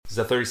This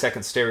is a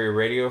 30-second stereo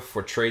radio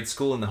for trade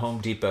school in the Home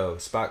Depot.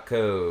 Spot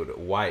code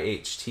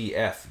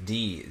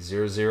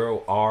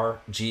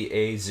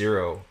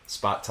YHTFD00RGA0.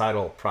 Spot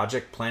title,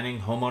 Project Planning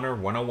Homeowner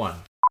 101.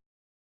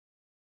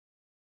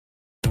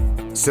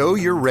 So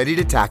you're ready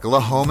to tackle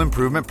a home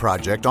improvement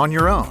project on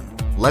your own.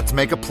 Let's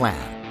make a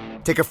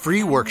plan. Take a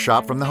free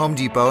workshop from the Home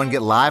Depot and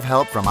get live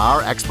help from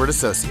our expert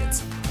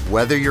associates.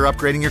 Whether you're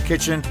upgrading your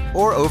kitchen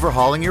or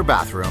overhauling your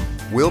bathroom,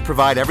 we'll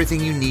provide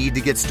everything you need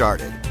to get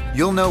started.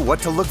 You'll know what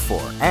to look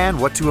for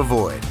and what to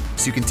avoid,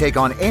 so you can take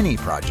on any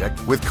project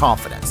with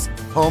confidence.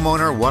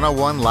 Homeowner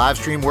 101 live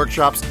stream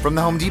workshops from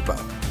the Home Depot.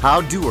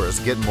 How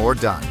doers get more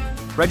done.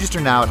 Register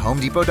now at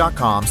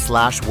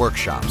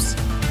homedepot.com/workshops.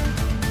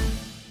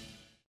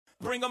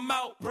 Bring 'em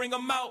out, bring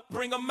 'em out,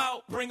 bring 'em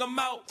out, bring 'em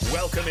out.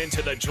 Welcome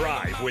into the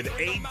Drive with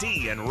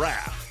AD and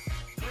Raph.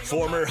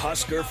 Former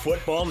Husker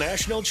football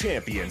national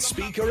champion,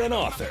 speaker, and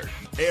author,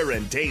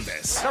 Aaron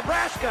Davis.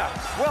 Nebraska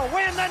will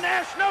win the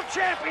national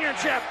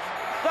championship.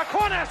 The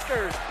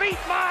Cornhuskers beat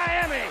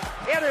Miami.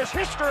 It is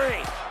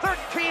history,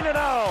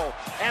 13-0,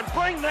 and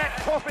bring that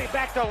trophy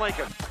back to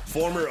Lincoln.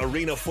 Former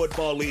Arena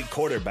Football League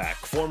quarterback,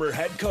 former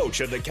head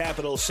coach of the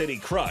Capital City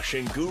Crush,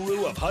 and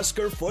guru of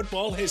Husker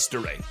football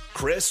history,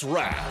 Chris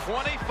Raff.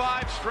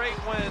 25 straight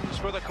wins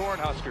for the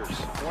Cornhuskers.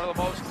 One of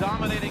the most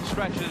dominating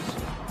stretches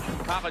in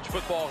college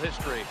football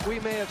history. We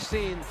may have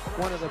seen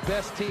one of the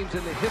best teams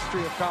in the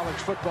history of college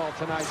football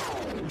tonight.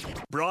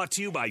 Brought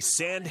to you by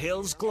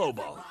Sandhills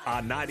Global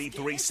on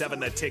 93.7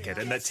 The Ticket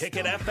and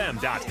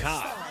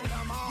theticketfm.com.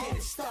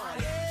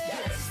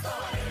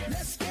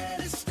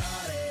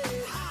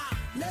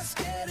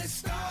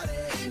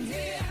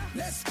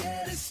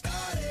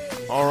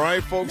 All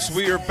right, folks,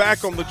 we are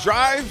back on the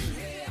Drive.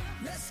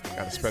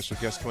 Got a special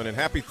guest coming in.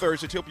 Happy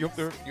Thursday. Hope your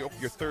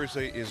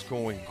Thursday is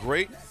going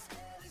great.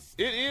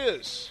 It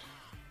is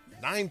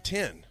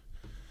 9:10.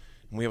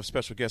 And we have a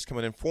special guest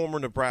coming in, former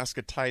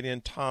Nebraska tight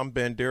end Tom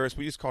Banderas.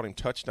 We just called him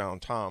Touchdown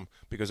Tom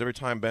because every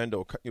time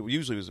Bando,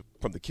 usually it was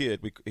from the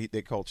kid,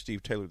 they called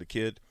Steve Taylor the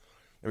kid.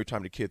 Every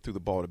time the kid threw the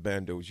ball to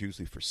Bando, it was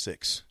usually for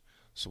 6.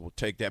 So we'll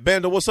take that.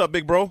 Bando, what's up,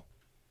 big bro?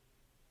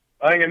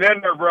 Hanging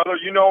in there, brother.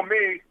 You know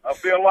me. I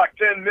feel like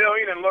 $10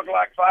 million and look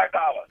like $5.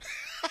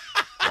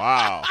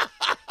 Wow.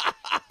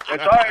 Hey,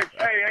 AD,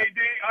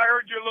 I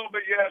heard you a little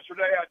bit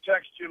yesterday. I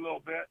texted you a little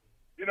bit.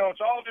 You know,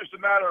 it's all just a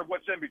matter of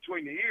what's in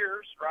between the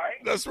ears,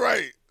 right? That's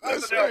right.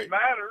 Nothing else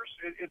matters.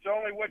 It's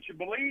only what you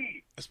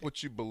believe. That's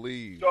what you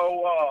believe.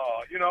 So,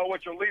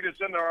 which will lead us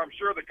into, I'm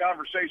sure, the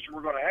conversation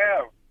we're going to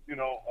have,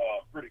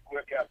 pretty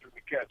quick after we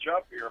catch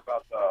up here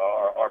about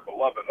our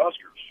beloved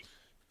Huskers.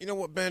 You know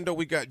what, Bando?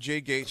 We got Jay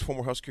Gates,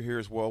 former Husker, here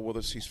as well with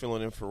us. He's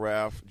filling in for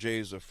Raph. Jay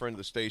is a friend of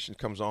the station,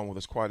 comes on with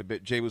us quite a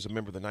bit. Jay was a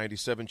member of the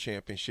 97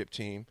 championship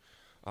team.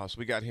 So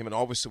we got him, and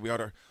obviously we got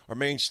our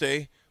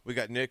mainstay. We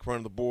got Nick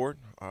running the board,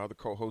 the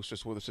co-host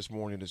just with us this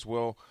morning as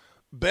well.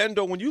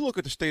 Bando, when you look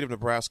at the state of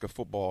Nebraska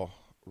football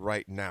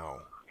right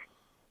now,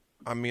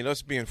 I mean,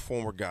 us being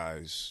former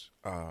guys,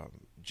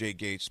 Jay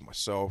Gates,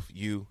 myself,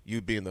 you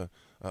being the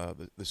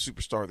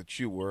superstar that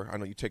you were. I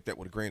know you take that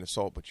with a grain of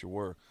salt, but you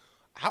were.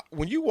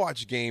 When you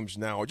watch games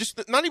now, or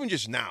just not even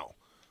just now,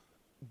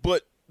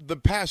 but the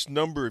past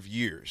number of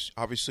years,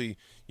 obviously,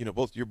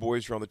 both your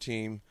boys are on the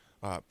team,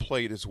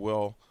 played as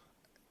well.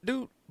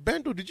 Dude,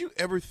 Bando, did you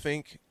ever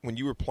think when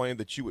you were playing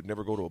that you would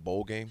never go to a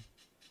bowl game?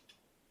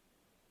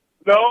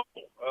 No.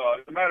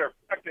 As a matter of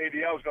fact,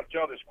 AD, I was going to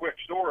tell this quick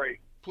story.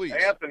 Please.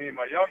 Anthony,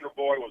 my younger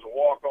boy, was a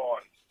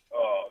walk-on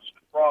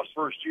Frost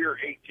first year,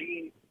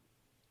 18.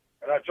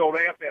 And I told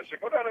Anthony, I said,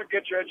 go down there and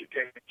get your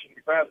education. He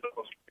passed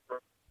those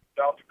from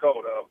South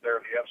Dakota up there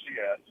in the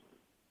FCS.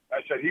 I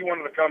said, he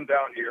wanted to come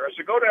down here. I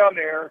said, go down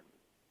there.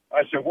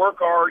 I said, work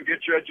hard,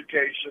 get your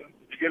education.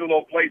 You get a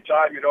little play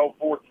time,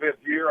 4th,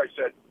 5th year. I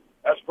said,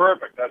 that's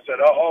perfect. I said,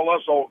 all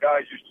us old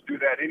guys used to do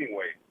that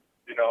anyway.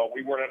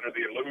 We weren't under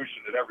the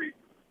illusion that every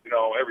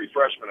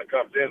freshman that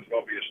comes in is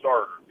going to be a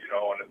starter,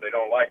 and if they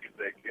don't like it,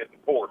 they hit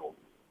the portal.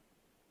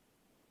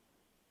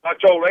 I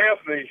told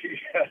Anthony,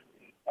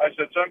 I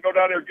said, son, go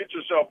down there and get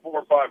yourself 4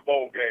 or 5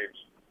 bowl games.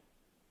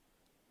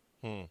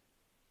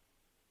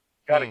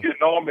 Kind of getting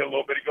on me a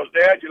little bit. He goes,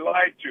 Dad, you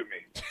lied to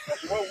me. I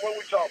said, what are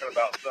we talking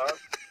about, son?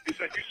 He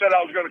said, you said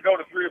I was going to go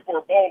to 3 or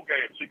 4 bowl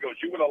games. He goes,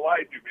 you would have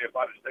lied to me if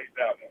I'd have stayed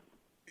down there.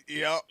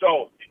 Yeah.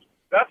 So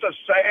that's a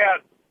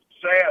sad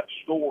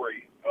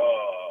story,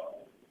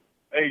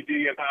 AD.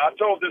 And I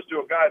told this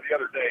to a guy the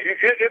other day.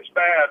 It's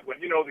bad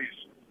when, these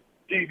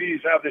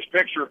TVs have this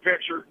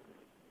picture-in-picture,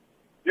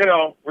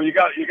 where you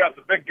got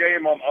the big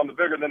game on the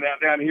bigger than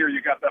that. Down here,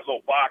 you got that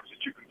little box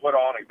that you can put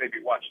on and maybe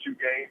watch 2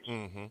 games.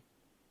 Mm-hmm.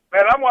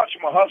 Man, I'm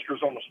watching my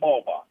Huskers on the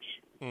small box.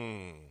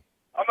 I'm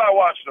not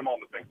watching them on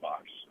the big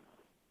box.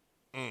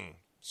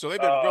 So they've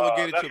been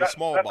relegated to the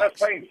small box.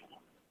 That's painful.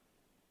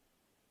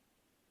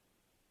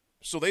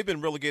 So they've been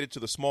relegated to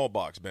the small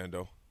box,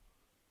 Bando.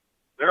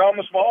 They're on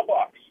the small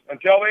box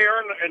until they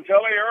earn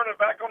it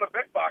back on the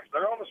big box.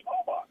 They're on the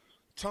small box.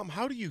 Tom,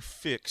 how do you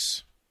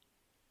fix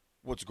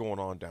what's going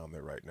on down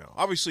there right now?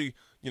 Obviously,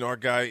 our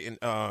guy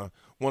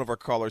one of our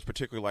callers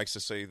particularly likes to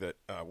say that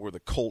we're the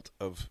cult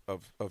of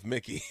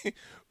Mickey,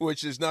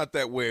 which is not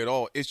that way at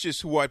all. It's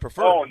just who I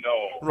prefer. Oh,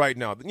 no. Right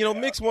now. You know,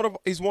 Mick's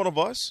he's one of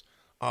us.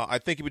 I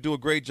think he would do a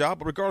great job,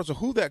 but regardless of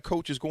who that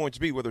coach is going to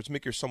be, whether it's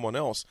Mickey or someone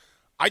else,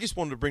 I just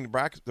wanted to bring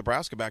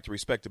Nebraska back to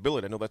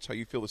respectability. I know that's how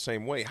you feel the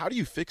same way. How do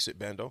you fix it,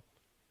 Bando?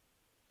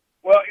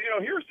 Well,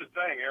 here's the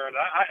thing, Aaron,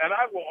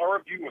 I will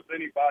argue with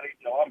anybody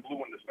till I'm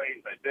blue in the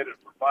face. I did it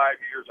for 5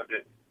 years.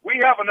 We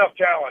have enough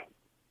talent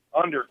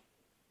under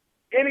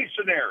any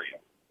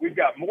scenario. We've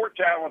got more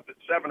talent than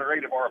 7 or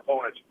 8 of our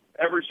opponents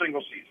every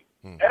single season.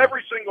 Mm-hmm.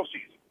 Every single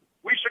season.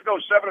 We should go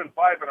 7-5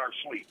 in our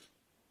sleep.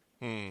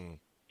 7-5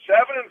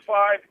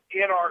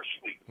 in our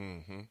sleep.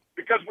 Mm-hmm.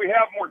 Because we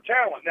have more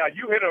talent. Now,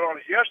 you hit it on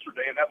it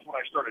yesterday, and that's when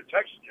I started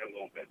texting you a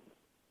little bit.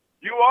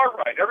 You are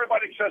right.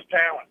 Everybody says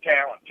talent.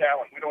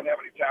 We don't have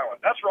any talent.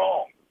 That's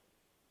wrong.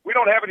 We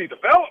don't have any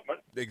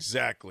development.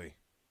 Exactly.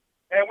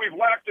 And we've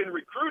lacked in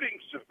recruiting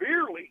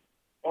severely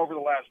over the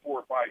last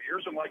 4 or 5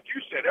 years. And like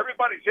you said,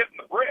 everybody's hitting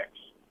the bricks.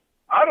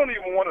 I don't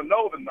even want to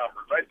know the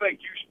numbers. I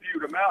think you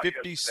spewed them out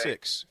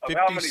 56. Of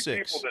how many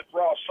people that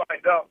Frost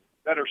signed up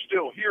that are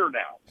still here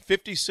now.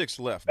 56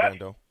 left,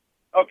 Bando.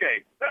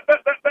 Okay.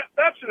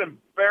 That's an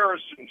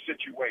embarrassing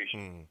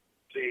situation.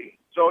 See?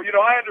 So,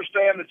 I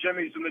understand the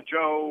Jimmies and the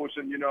Joes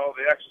and,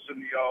 the X's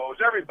and the O's.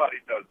 Everybody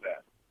does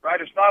that, right?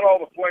 It's not all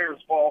the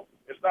players' fault.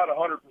 It's not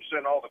 100%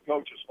 all the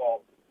coaches'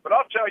 fault. But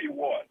I'll tell you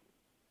what.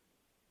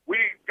 We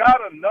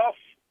got enough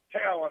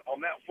talent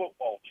on that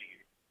football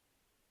team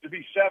to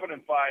be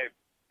 7-5,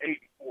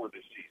 8-4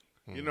 this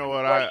season. You know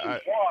what? Why,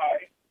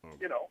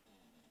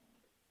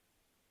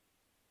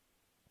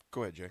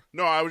 Go ahead, Jay.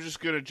 No, I was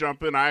just going to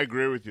jump in. I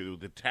agree with you.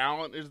 The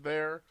talent is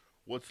there.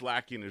 What's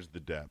lacking is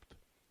the depth.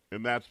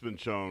 And that's been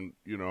shown,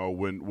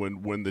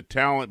 when the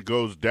talent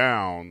goes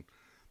down,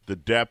 the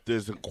depth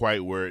isn't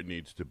quite where it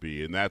needs to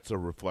be. And that's a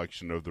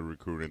reflection of the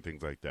recruiting and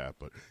things like that.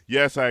 But,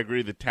 yes, I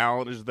agree. The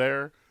talent is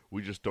there.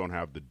 We just don't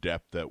have the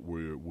depth that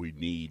we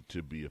need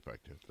to be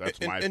effective.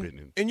 That's my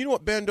opinion. And you know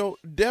what, Bando?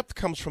 Depth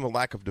comes from a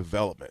lack of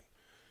development.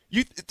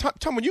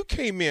 Tom, when you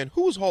came in,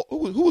 who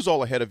was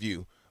all ahead of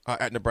you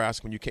at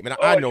Nebraska when you came in?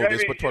 I know Jamie,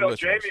 this, but for the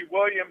listeners. Jamie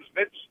Williams,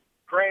 Mitch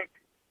Crank,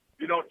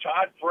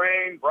 Todd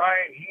Frayne,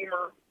 Brian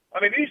Heemer. I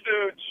mean, these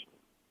dudes,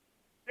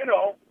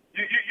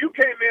 you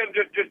came in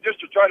just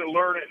to try to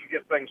learn it and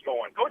get things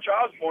going. Coach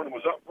Osborne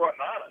was upfront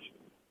and honest.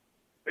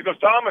 He goes,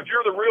 Tom, if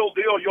you're the real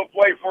deal, you'll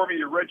play for me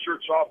your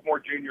redshirt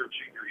sophomore, junior, and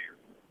senior year.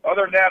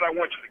 Other than that, I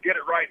want you to get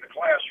it right in the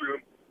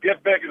classroom,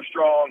 get big and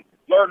strong,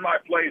 learn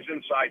my plays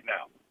inside and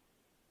out.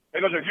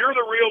 He goes, if you're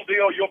the real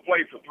deal, you'll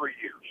play for 3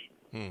 years.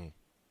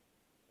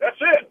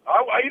 That's it.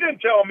 He didn't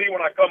tell me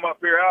when I come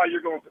up here,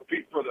 you're going to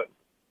compete for the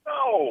 –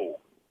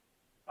 no.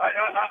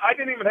 I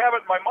didn't even have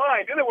it in my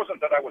mind. And it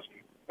wasn't that I wasn't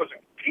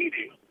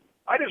competing.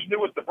 I just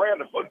knew what the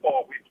brand of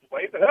football we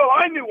played. The hell,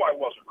 I knew I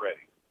wasn't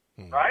ready,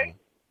 right?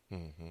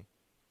 Mm-hmm.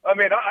 I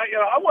mean,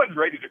 I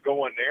wasn't ready to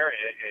go in there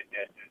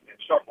and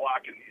start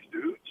blocking these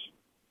dudes.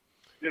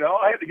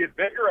 I had to get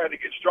bigger. I had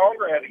to get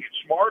stronger. I had to get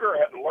smarter.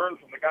 I had to learn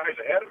from the guys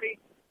ahead of me.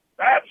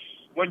 That's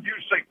when you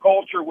say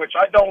culture, which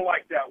I don't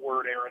like that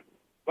word, Aaron.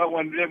 But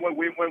when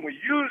we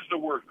use the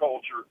word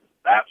culture,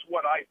 that's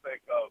what I think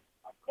of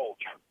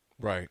culture.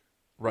 Right.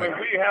 When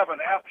we have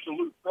an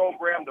absolute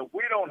program that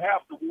we don't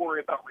have to worry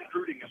about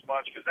recruiting as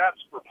much, because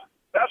that's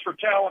for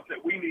talent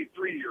that we need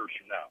 3 years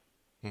from now.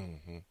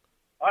 Mm-hmm.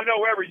 I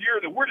know every year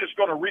that we're just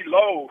going to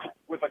reload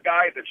with a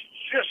guy that's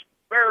just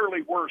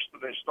barely worse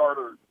than the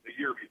starter the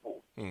year before.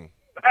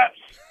 That's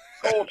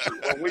culture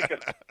when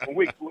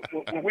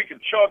we can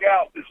chug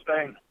out this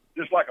thing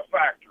just like a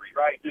factory,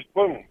 right? Just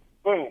boom,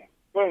 boom,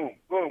 boom,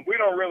 boom. We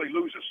don't really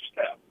lose a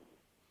step.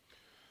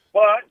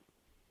 But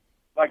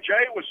like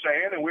Jay was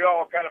saying, and we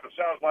all kind of, it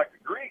sounds like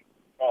agree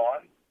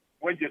on,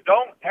 when you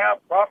don't have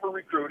proper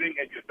recruiting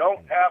and you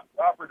don't have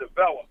proper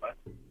development,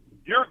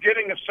 you're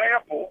getting a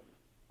sample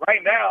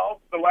right now,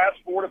 the last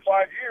 4 to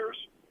 5 years.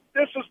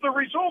 This is the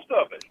result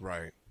of it.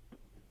 Right.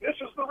 This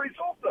is the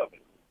result of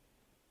it.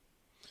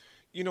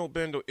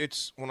 Bendo,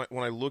 it's when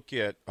I look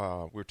at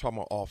we're talking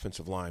about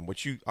offensive line,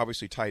 which you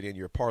obviously tied in.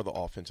 You're part of the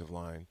offensive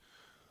line.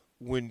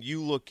 When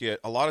you look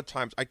at a lot of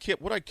times,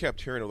 what I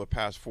kept hearing over the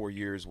past 4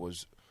 years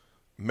was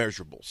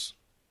measurables.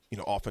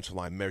 Offensive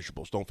line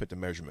measurables don't fit the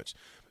measurements.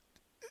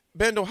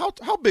 Bendo,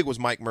 how big was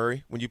Mike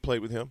Murray when you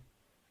played with him?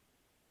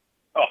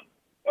 Oh,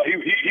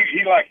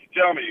 he liked to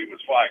tell me he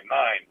was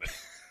 5'9",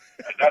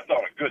 but that's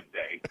on a good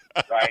day,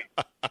 right?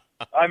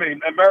 I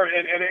mean, Murray,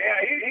 and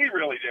he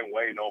really didn't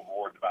weigh no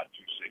more than about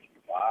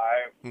 265.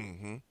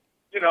 Mm-hmm.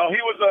 He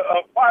was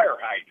a fire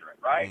hydrant,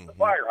 right? Mm-hmm. A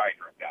fire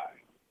hydrant guy.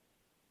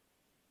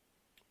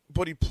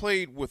 But he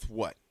played with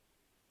what?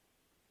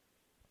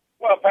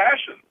 Well,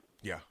 passion.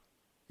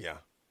 Yeah.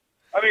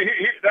 I mean,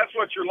 that's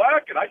what you're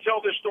lacking. I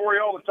tell this story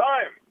all the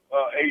time.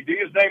 AD,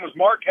 his name was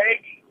Mark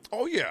Hagee.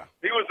 Oh, yeah.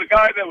 He was the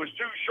guy that was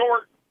too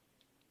short,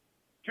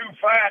 too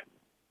fat,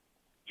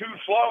 too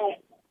slow,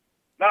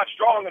 not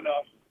strong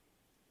enough.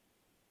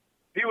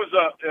 He was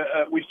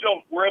we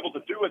still were able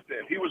to do it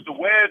then. He was the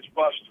wedge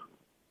buster.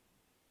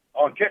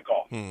 on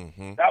kickoff.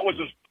 Mm-hmm. That was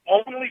his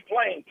only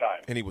playing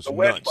time. And he was the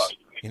wedge nuts. buster.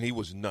 And he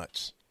was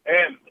nuts.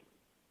 And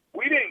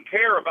we didn't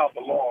care about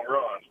the long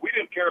runs. We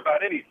didn't care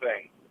about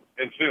anything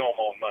in film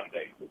on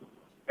Monday.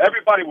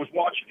 Everybody was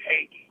watching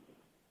Hagee.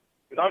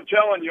 And I'm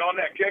telling you, on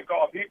that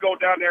kickoff, he'd go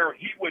down there and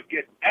he would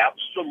get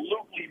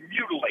absolutely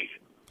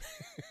mutilated.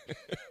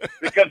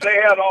 Because they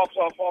had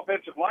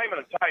offensive linemen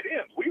and tight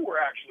ends. We were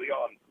actually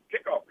on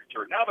kickoff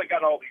return. Now they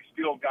got all these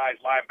skilled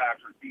guys,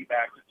 linebackers,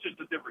 D-backs. It's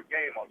just a different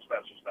game on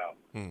specials now.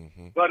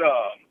 Mm-hmm.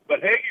 But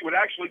Hagee would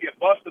actually get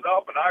busted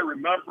up, and I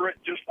remember it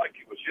just like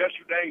it was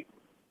yesterday.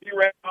 He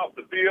ran off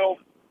the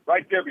field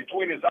right there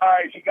between his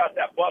eyes. He got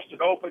that busted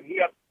open. He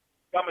had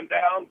coming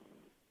down.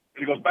 And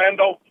he goes,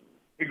 Bando,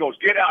 he goes,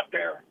 get out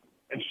there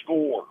and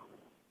score.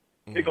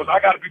 He goes, I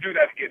got to do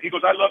that again. He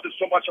goes, I love this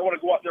so much, I want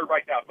to go out there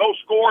right now. Go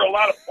score a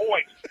lot of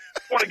points.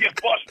 I want to get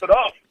busted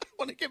up. I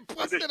want to get with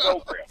busted this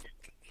up. program.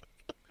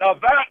 Now,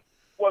 that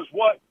was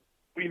what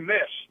we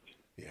missed.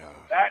 Yeah.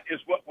 That is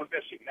what we're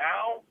missing.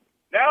 Now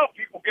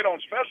people get on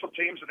special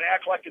teams and they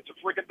act like it's a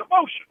freaking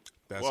demotion.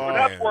 That's,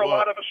 that's where a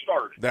lot of us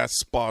started. That's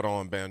spot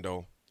on,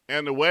 Bando.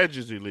 And the wedge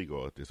is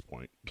illegal at this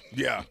point.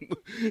 Yeah.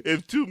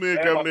 If two men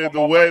And come in,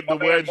 the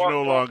wedge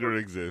no longer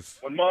exists.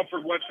 When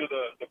Mumford went to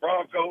the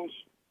Broncos,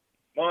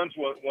 Munns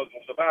was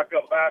the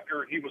backup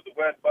backer, and he was the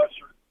wedge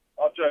buster.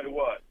 I'll tell you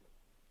what,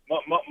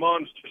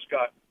 Munns just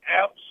got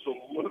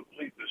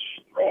absolutely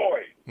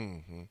destroyed.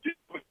 Mm-hmm.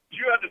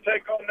 You had to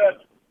take on that,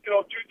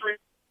 2-3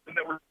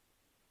 that were.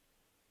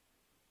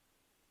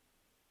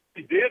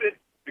 He did it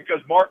because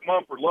Mark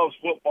Mumford loves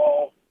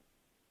football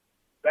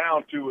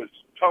down to his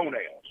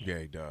toenails. Yeah,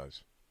 he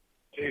does.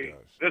 See,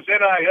 this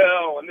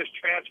NIL and this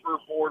transfer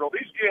portal,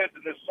 these kids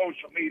and this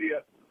social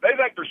media, they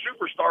think they're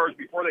superstars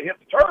before they hit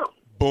the turf.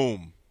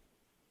 Boom.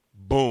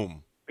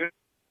 Boom.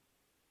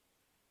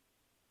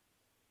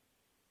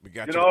 We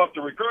got if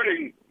the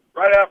recruiting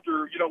right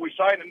after, we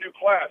signed a new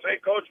class, hey,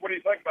 Coach, what do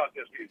you think about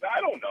this? He said, I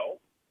don't know.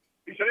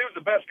 He said he was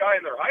the best guy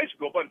in their high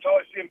school, but until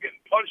I see him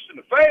getting punched in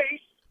the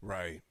face,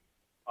 right.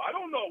 I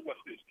don't know what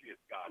this kid's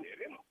got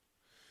in him.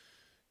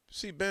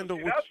 See, Bando,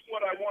 that's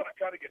what I want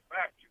to kind of get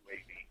back to,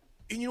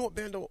 AD. And you know what,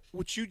 Bando?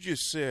 What you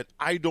just said,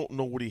 I don't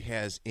know what he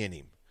has in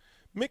him.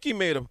 Mickey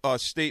made a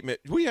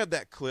statement. We had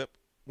that clip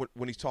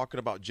when he's talking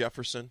about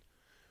Jefferson,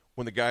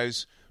 when the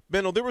guys –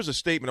 Bando, there was a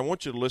statement. I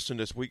want you to listen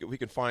to this. We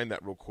can find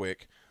that real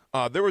quick.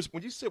 There was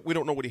when you said we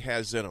don't know what he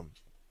has in him.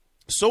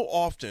 So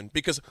often,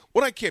 because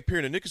what I kept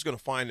hearing, and Nick is going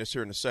to find this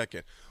here in a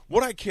second,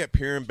 what I kept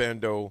hearing,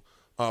 Bando,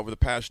 over the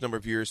past number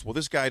of years, well,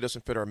 this guy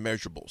doesn't fit our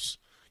measurables.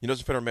 He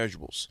doesn't fit our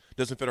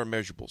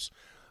measurables.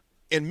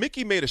 And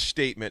Mickey made a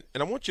statement,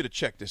 and I want you to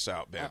check this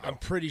out, Bando. I'm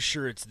pretty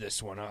sure it's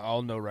this one.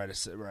 I'll know right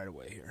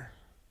away here.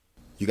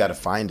 You got to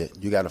find it.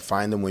 You got to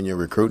find them when you're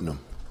recruiting them.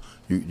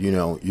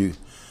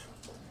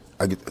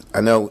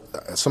 I know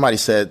somebody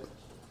said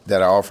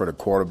that I offered a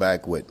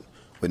quarterback with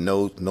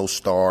no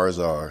stars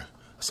or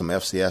some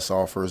FCS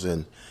offers,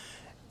 and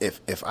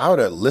if I would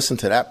have listened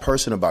to that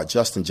person about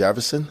Justin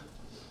Jefferson,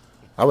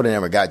 I would have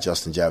never got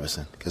Justin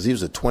Jefferson because he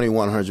was a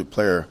 2,100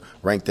 player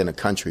ranked in the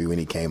country when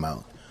he came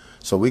out.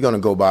 So we're going to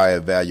go by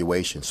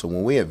evaluation. So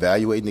when we're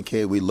evaluating the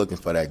kid, we're looking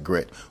for that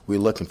grit. We're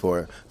looking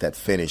for that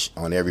finish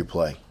on every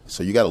play.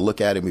 So you got to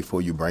look at him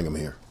before you bring him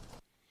here.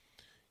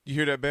 You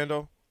hear that,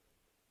 Bando?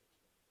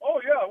 Oh,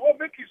 yeah. Well,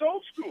 Mickey's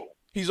old school.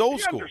 He's old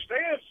school.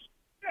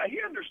 He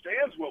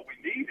understands what we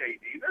need,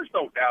 AD. There's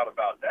no doubt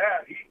about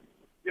that.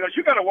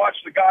 You got to watch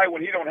the guy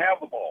when he don't have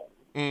the ball,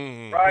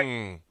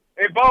 right?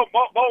 Hey, Bo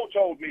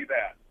told me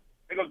that.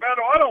 He goes,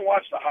 Bando, I don't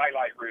watch the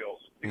highlight reels.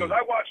 He goes,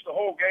 I watch the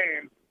whole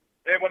game,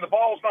 and when the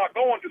ball's not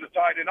going to the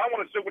tight end, I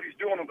want to see what he's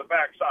doing on the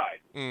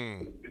backside.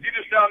 Is he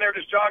just down there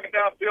just jogging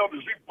downfield?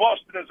 Is he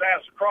busting his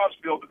ass across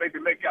field to maybe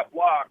make that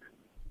block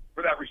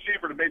for that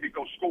receiver to maybe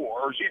go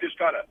score? Or is he just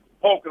kind of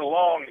poking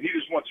along and he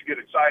just wants to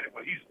get excited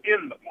when he's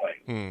in the play?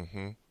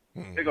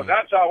 He goes,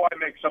 that's how I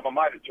make some of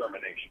my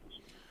determinations,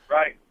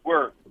 right?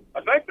 Where I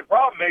think the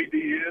problem, AD,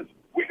 is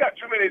we got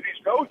too many of these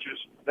coaches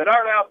that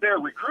aren't out there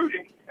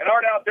recruiting and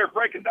aren't out there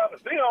breaking down the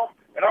film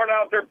and aren't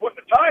out there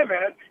putting the time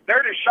in it.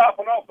 They're just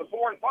shopping off the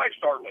 4- and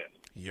 5-star list.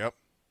 Yep.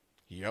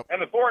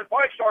 And the 4- and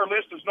 5-star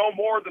list is no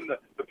more than the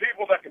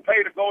people that can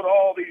pay to go to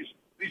all these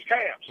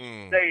camps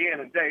day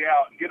in and day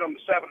out and get them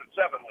the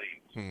 7-and-7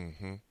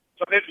 leagues.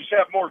 So they just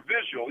have more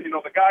visual.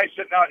 The guy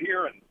sitting out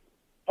here in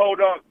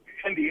Podunk,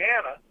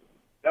 Indiana,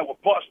 that will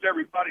bust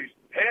everybody's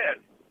head.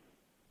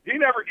 He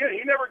never gets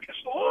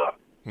the look.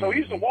 So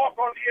he's the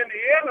walk-on to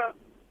Indiana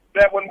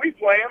that when we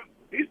play him,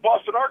 he's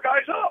busting our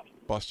guys up.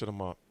 Busted them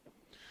up.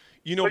 So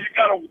you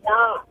got to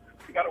work.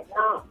 You got to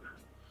work.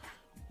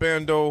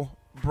 Bando,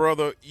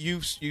 brother,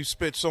 you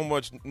spit so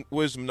much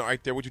wisdom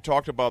right there. What you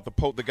talked about,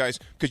 the guys,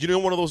 because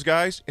one of those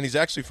guys, and he's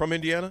actually from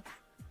Indiana?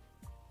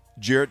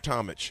 Jared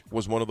Tomich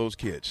was one of those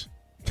kids.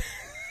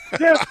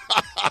 Yes.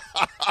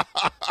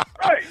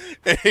 Right.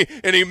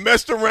 And he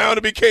messed around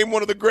and became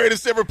one of the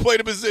greatest ever played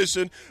a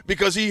position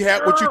because he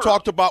had what you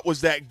talked about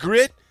was that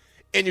grit,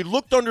 and you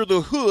looked under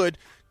the hood.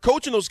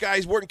 Coaching those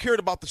guys weren't cared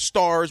about the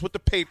stars, what the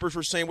papers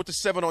were saying, what the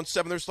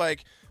 7-on-7. There's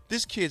like,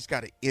 This kid's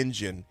got an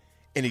engine,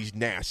 and he's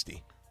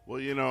nasty.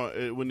 Well,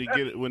 when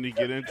you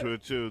get into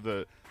it too,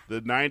 the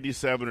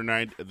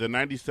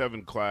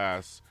 97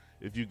 class,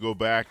 if you go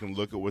back and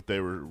look at what they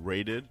were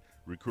rated,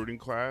 recruiting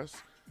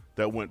class,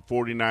 that went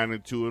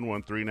 49-2 and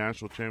won 3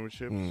 national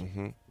championships.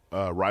 Mm-hmm.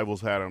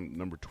 Rivals had them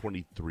number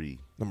 23.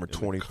 Number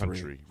 23 in the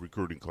country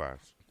recruiting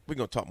class. We're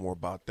gonna talk more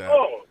about that.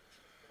 Oh,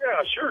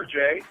 yeah, sure,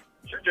 Jay.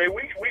 Sure, Jay.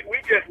 We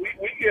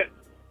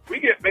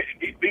get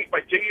beat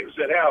by teams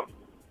that have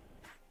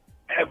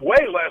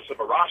way less of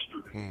a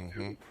roster than we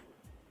do.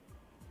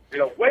 You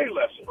know, way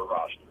less of a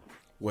roster.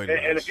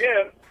 And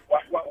again,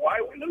 why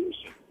are we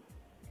losing?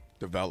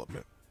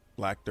 Development,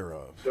 lack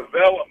thereof.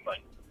 Development.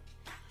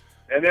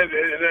 And then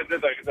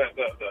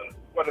the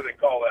what do they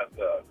call that?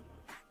 The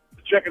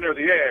chicken or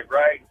the egg,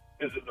 right?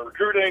 Is it the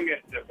recruiting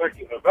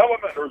affecting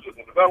development, or is it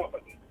the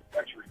development that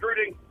affects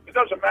recruiting? It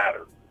doesn't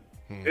matter.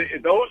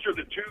 Those are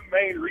the two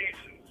main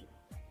reasons.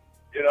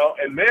 You know,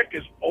 and Mick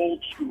is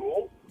old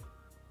school.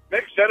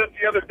 Mick said it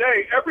the other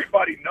day.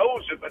 Everybody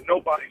knows it, but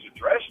nobody's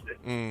addressed it.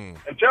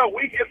 Until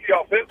we get the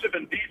offensive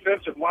and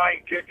defensive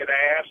line kicking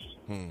ass,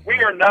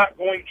 we are not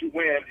going to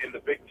win in the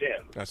Big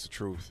Ten. That's the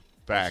truth.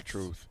 Facts. That's the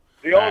truth.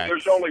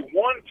 There's only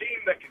one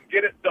team that can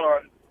get it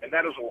done, and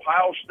that is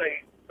Ohio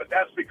State. But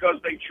that's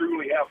because they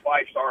truly have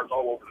 5 stars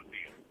all over the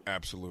field.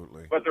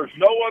 Absolutely. But there's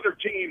no other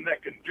team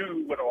that can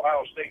do what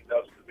Ohio State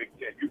does in the Big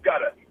Ten. You've got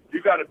to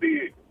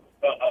be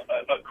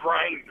a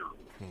grinder.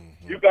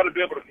 You've got to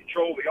be able to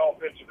control the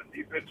offensive and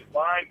defensive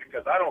line,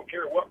 because I don't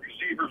care what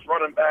receivers,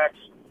 running backs,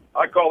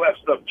 I call that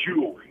stuff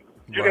jewelry.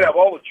 You can have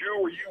all the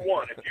jewelry you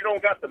want. If you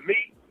don't got the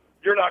meat,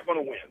 you're not going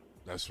to win.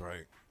 That's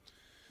right.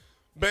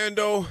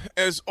 Bando,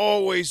 as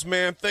always,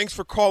 man, thanks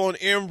for calling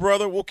in,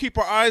 brother. We'll keep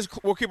our eyes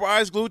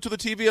glued to the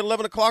TV at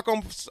 11 o'clock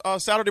on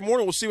Saturday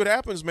morning. We'll see what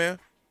happens, man.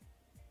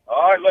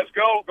 All right, let's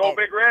go. Go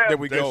Big Red. There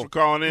we Thanks go. For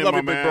calling in, Love my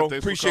you, man. big bro.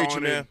 Thanks Appreciate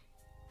you, man. in.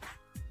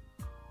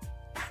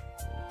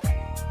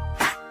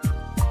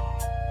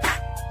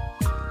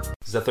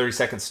 This is a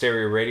 30-second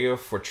stereo radio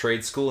for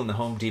Trade School in the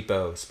Home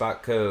Depot.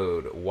 Spot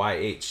code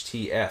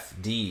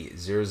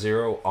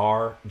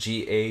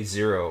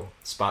YHTFD00RGA0.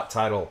 Spot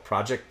title,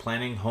 Project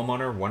Planning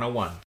Homeowner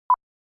 101.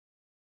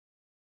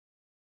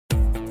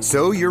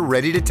 So you're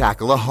ready to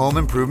tackle a home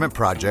improvement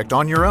project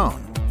on your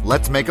own.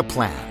 Let's make a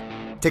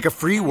plan. Take a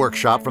free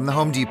workshop from the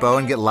Home Depot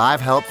and get live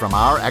help from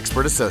our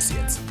expert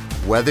associates.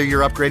 Whether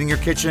you're upgrading your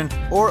kitchen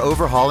or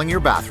overhauling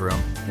your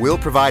bathroom, we'll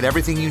provide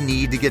everything you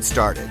need to get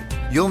started.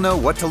 You'll know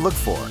what to look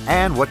for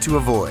and what to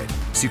avoid,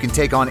 so you can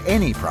take on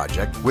any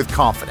project with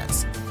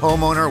confidence.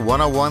 Homeowner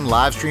 101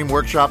 live stream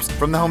workshops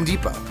from the Home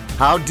Depot.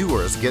 How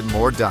doers get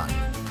more done.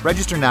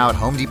 Register now at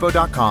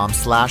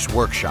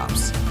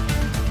homedepot.com/workshops.